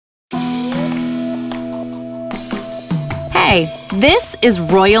Hey, this is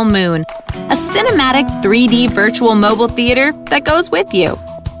Royole Moon, a cinematic 3D virtual mobile theater that goes with you.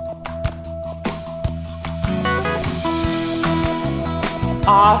 It's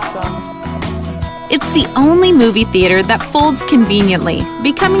awesome. It's the only movie theater that folds conveniently,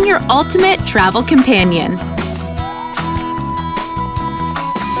 becoming your ultimate travel companion.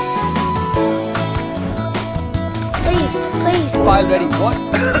 Please. File ready.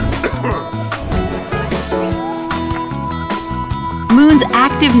 What? Moon's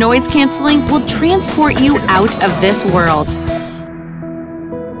active noise canceling will transport you out of this world.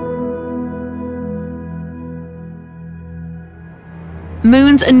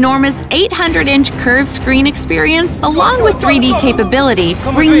 Moon's enormous 800-inch curved screen experience, along with 3D capability,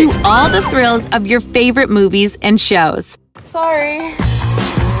 bring you all the thrills of your favorite movies and shows. Sorry.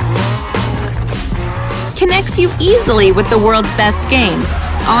 Connects you easily with the world's best games,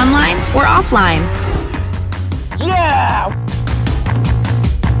 online or offline. Yeah!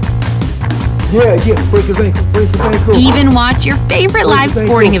 Break his ankle. Even watch your favorite live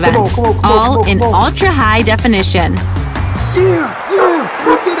sporting events, all in ultra-high definition. Yeah,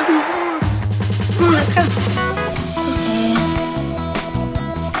 we did it, we won. Let's go. Okay.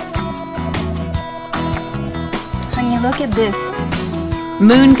 Honey, look at this.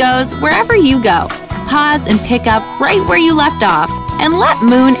 Moon goes wherever you go. Pause and pick up right where you left off, and let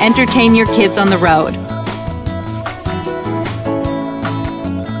Moon entertain your kids on the road.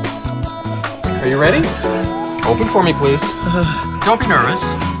 Are you ready? Open for me, please. Don't be nervous.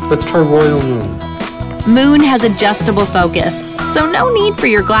 Let's try Royole Moon. Moon has adjustable focus, so no need for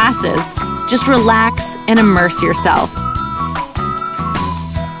your glasses. Just relax and immerse yourself.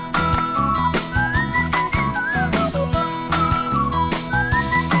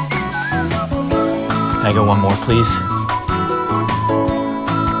 Can I go one more, please?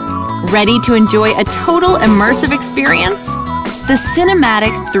 Ready to enjoy a total immersive experience? The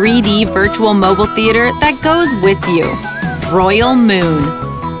cinematic 3D virtual mobile theater that goes with you. Royole Moon.